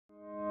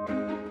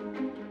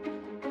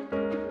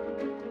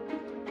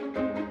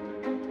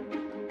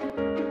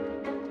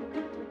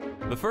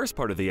The first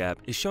part of the app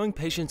is showing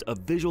patients a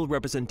visual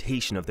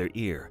representation of their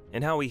ear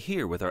and how we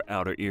hear with our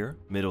outer ear,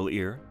 middle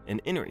ear,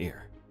 and inner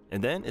ear.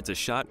 And then it's a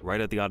shot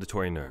right at the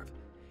auditory nerve.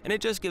 And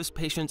it just gives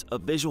patients a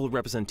visual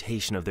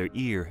representation of their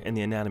ear and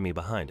the anatomy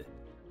behind it.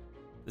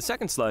 The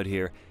second slide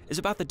here is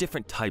about the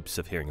different types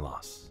of hearing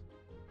loss.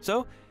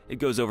 So, it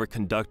goes over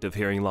conductive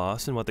hearing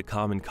loss and what the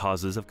common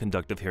causes of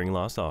conductive hearing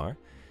loss are,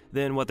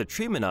 then what the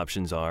treatment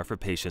options are for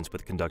patients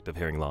with conductive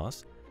hearing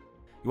loss.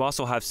 You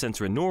also have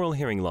sensorineural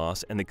hearing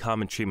loss and the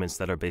common treatments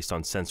that are based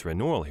on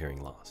sensorineural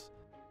hearing loss.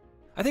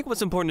 I think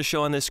what's important to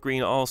show on this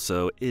screen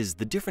also is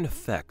the different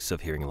effects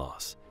of hearing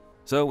loss.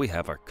 So we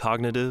have our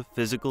cognitive,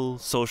 physical,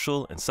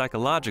 social, and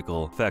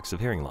psychological effects of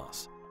hearing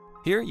loss.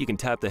 Here you can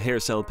tap the hair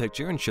cell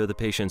picture and show the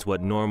patients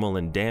what normal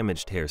and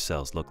damaged hair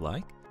cells look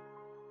like.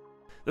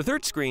 The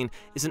third screen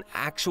is an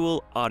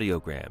actual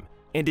audiogram,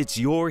 and it's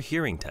your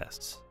hearing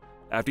tests.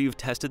 After you've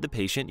tested the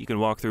patient, you can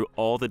walk through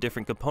all the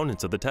different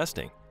components of the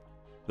testing.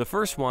 The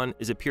first one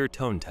is a pure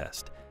tone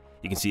test.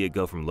 You can see it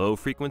go from low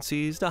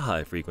frequencies to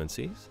high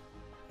frequencies.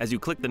 As you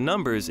click the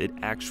numbers, it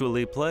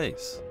actually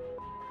plays.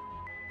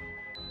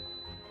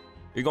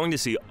 You're going to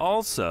see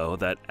also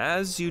that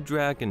as you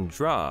drag and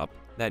drop,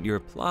 that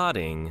you're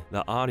plotting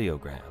the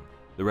audiogram.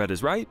 The red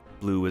is right,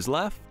 blue is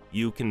left.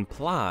 You can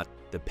plot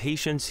the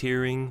patient's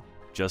hearing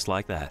just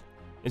like that.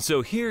 And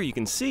so here you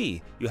can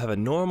see you have a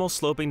normal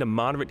sloping to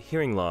moderate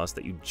hearing loss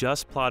that you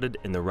just plotted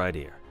in the right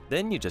ear.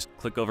 Then you just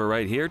click over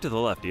right here to the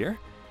left ear,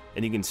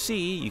 and you can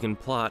see you can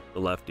plot the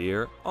left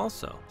ear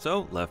also.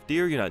 So left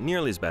ear, you're not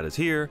nearly as bad as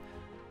here.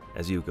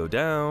 As you go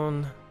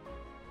down,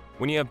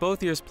 when you have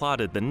both ears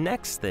plotted, the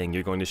next thing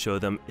you're going to show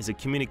them is a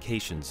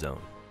communication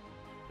zone.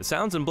 The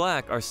sounds in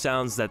black are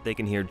sounds that they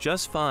can hear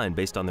just fine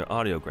based on their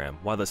audiogram,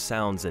 while the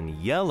sounds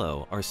in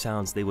yellow are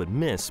sounds they would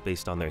miss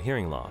based on their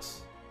hearing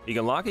loss. You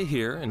can lock it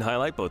here and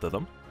highlight both of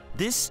them.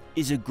 This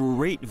is a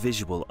great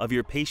visual of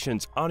your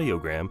patient's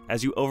audiogram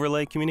as you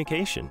overlay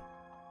communication.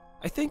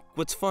 I think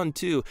what's fun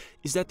too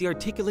is that the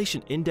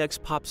articulation index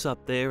pops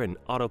up there and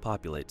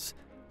auto-populates.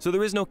 So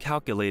there is no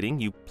calculating,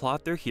 you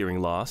plot their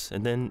hearing loss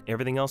and then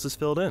everything else is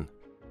filled in.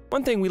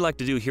 One thing we like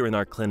to do here in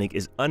our clinic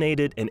is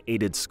unaided and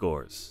aided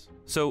scores.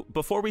 So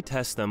before we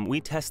test them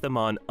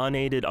on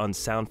unaided on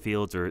sound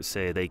fields, or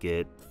say they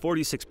get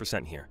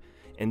 46% here.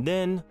 And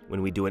then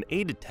when we do an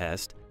aided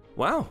test,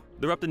 wow,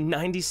 they're up to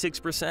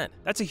 96%.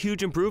 That's a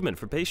huge improvement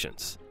for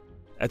patients.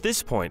 At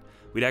this point,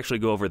 we'd actually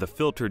go over the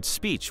filtered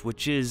speech,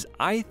 which is,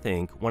 I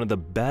think, one of the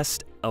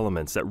best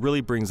elements that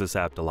really brings this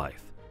app to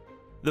life.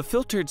 The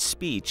filtered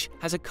speech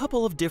has a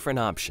couple of different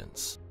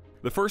options.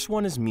 The first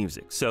one is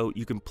music, so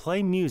you can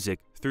play music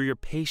through your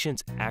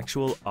patient's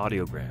actual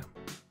audiogram.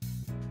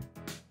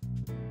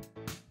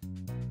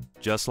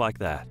 Just like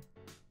that.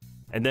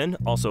 And then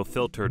also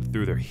filtered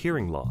through their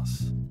hearing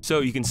loss. So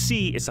you can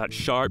see it's not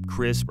sharp,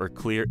 crisp, or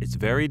clear, it's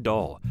very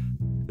dull.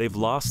 They've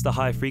lost the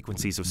high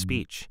frequencies of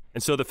speech.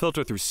 And so the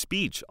filter through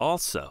speech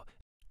also.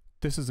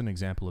 This is an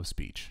example of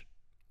speech.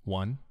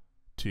 1,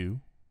 2,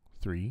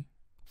 3,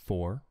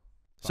 4,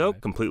 5. So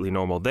completely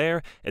normal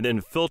there, and then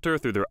filter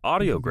through their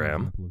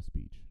audiogram.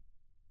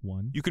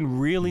 You can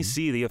really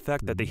see the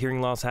effect that the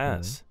hearing loss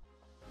has.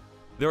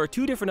 There are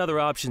two different other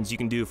options you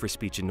can do for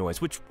speech and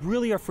noise, which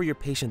really are for your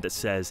patient that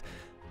says,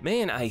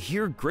 man, I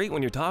hear great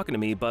when you're talking to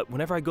me, but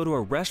whenever I go to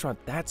a restaurant,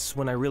 that's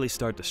when I really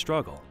start to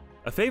struggle.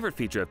 A favorite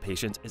feature of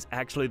patients is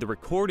actually the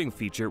recording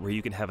feature, where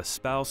you can have a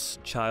spouse,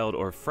 child,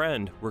 or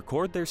friend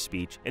record their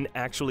speech and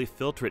actually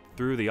filter it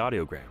through the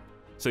audiogram.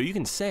 So you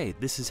can say,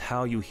 this is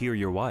how you hear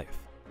your wife.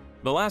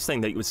 The last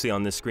thing that you would see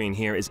on this screen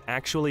here is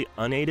actually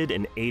unaided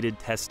and aided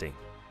testing.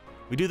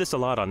 We do this a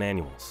lot on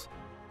annuals.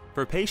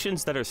 For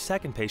patients that are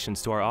second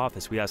patients to our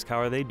office, we ask how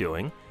are they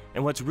doing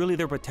and what's really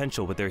their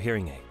potential with their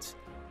hearing aids.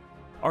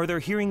 Are their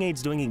hearing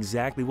aids doing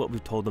exactly what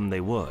we've told them they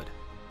would?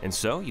 And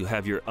so you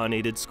have your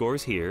unaided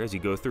scores here as you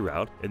go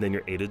throughout, and then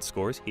your aided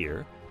scores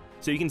here.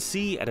 So you can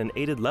see at an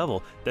aided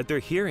level that they're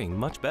hearing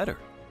much better.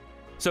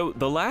 So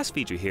the last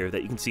feature here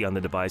that you can see on the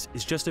device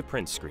is just a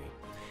print screen.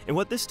 And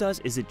what this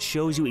does is it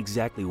shows you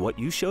exactly what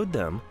you showed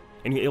them,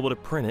 and you're able to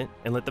print it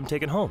and let them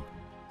take it home.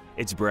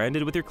 It's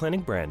branded with your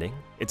clinic branding,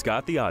 it's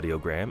got the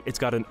audiogram, it's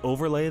got an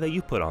overlay that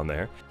you put on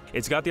there,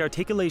 it's got the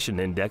articulation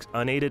index,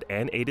 unaided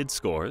and aided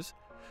scores,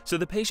 so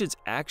the patient's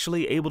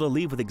actually able to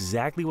leave with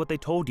exactly what they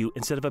told you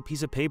instead of a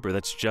piece of paper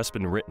that's just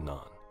been written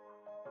on.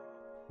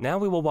 Now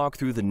we will walk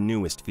through the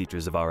newest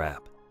features of our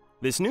app.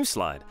 This new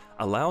slide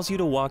allows you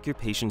to walk your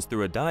patients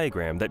through a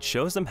diagram that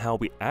shows them how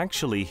we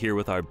actually hear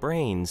with our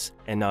brains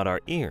and not our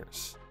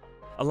ears,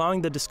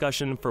 allowing the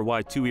discussion for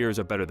why 2 ears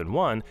are better than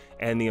 1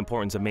 and the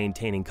importance of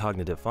maintaining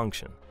cognitive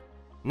function.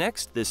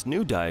 Next, this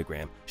new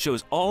diagram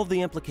shows all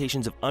the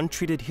implications of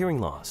untreated hearing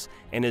loss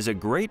and is a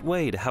great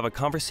way to have a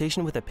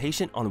conversation with a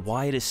patient on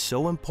why it is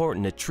so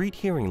important to treat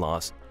hearing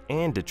loss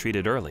and to treat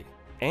it early.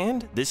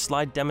 And this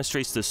slide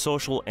demonstrates the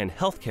social and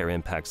healthcare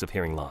impacts of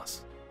hearing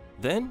loss.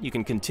 Then you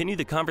can continue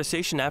the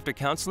conversation after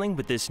counseling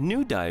with this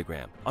new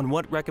diagram on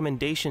what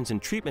recommendations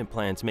and treatment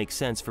plans make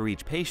sense for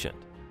each patient.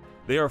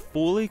 They are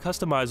fully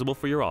customizable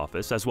for your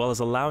office, as well as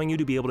allowing you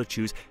to be able to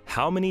choose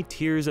how many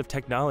tiers of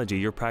technology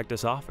your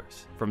practice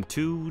offers, from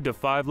 2 to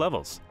 5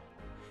 levels.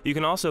 You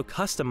can also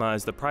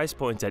customize the price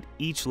points at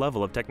each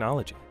level of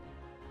technology.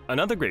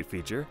 Another great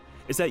feature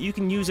is that you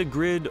can use a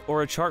grid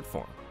or a chart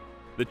form.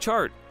 The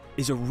chart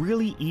is a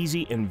really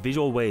easy and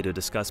visual way to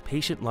discuss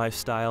patient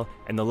lifestyle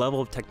and the level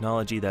of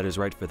technology that is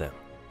right for them.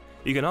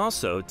 You can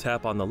also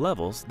tap on the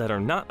levels that are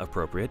not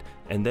appropriate,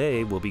 and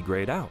they will be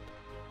grayed out.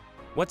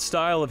 What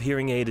style of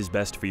hearing aid is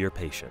best for your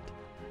patient?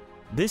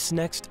 This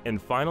next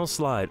and final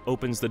slide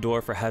opens the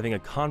door for having a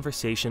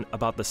conversation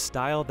about the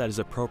style that is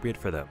appropriate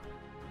for them.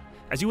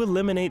 As you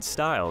eliminate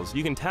styles,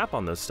 you can tap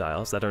on those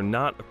styles that are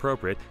not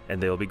appropriate, and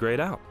they will be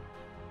grayed out.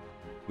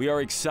 We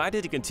are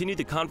excited to continue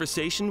the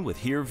conversation with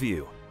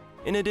HearVu.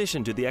 In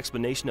addition to the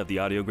explanation of the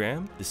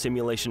audiogram, the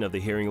simulation of the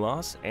hearing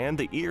loss, and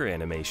the ear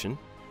animation,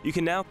 you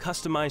can now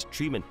customize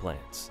treatment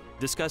plans,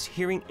 discuss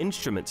hearing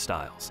instrument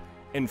styles,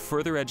 and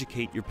further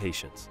educate your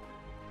patients.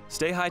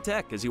 Stay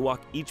high-tech as you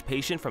walk each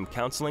patient from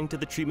counseling to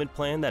the treatment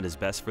plan that is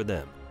best for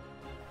them.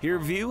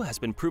 HearVu has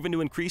been proven to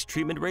increase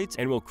treatment rates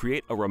and will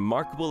create a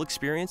remarkable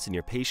experience in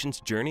your patient's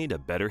journey to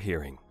better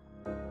hearing.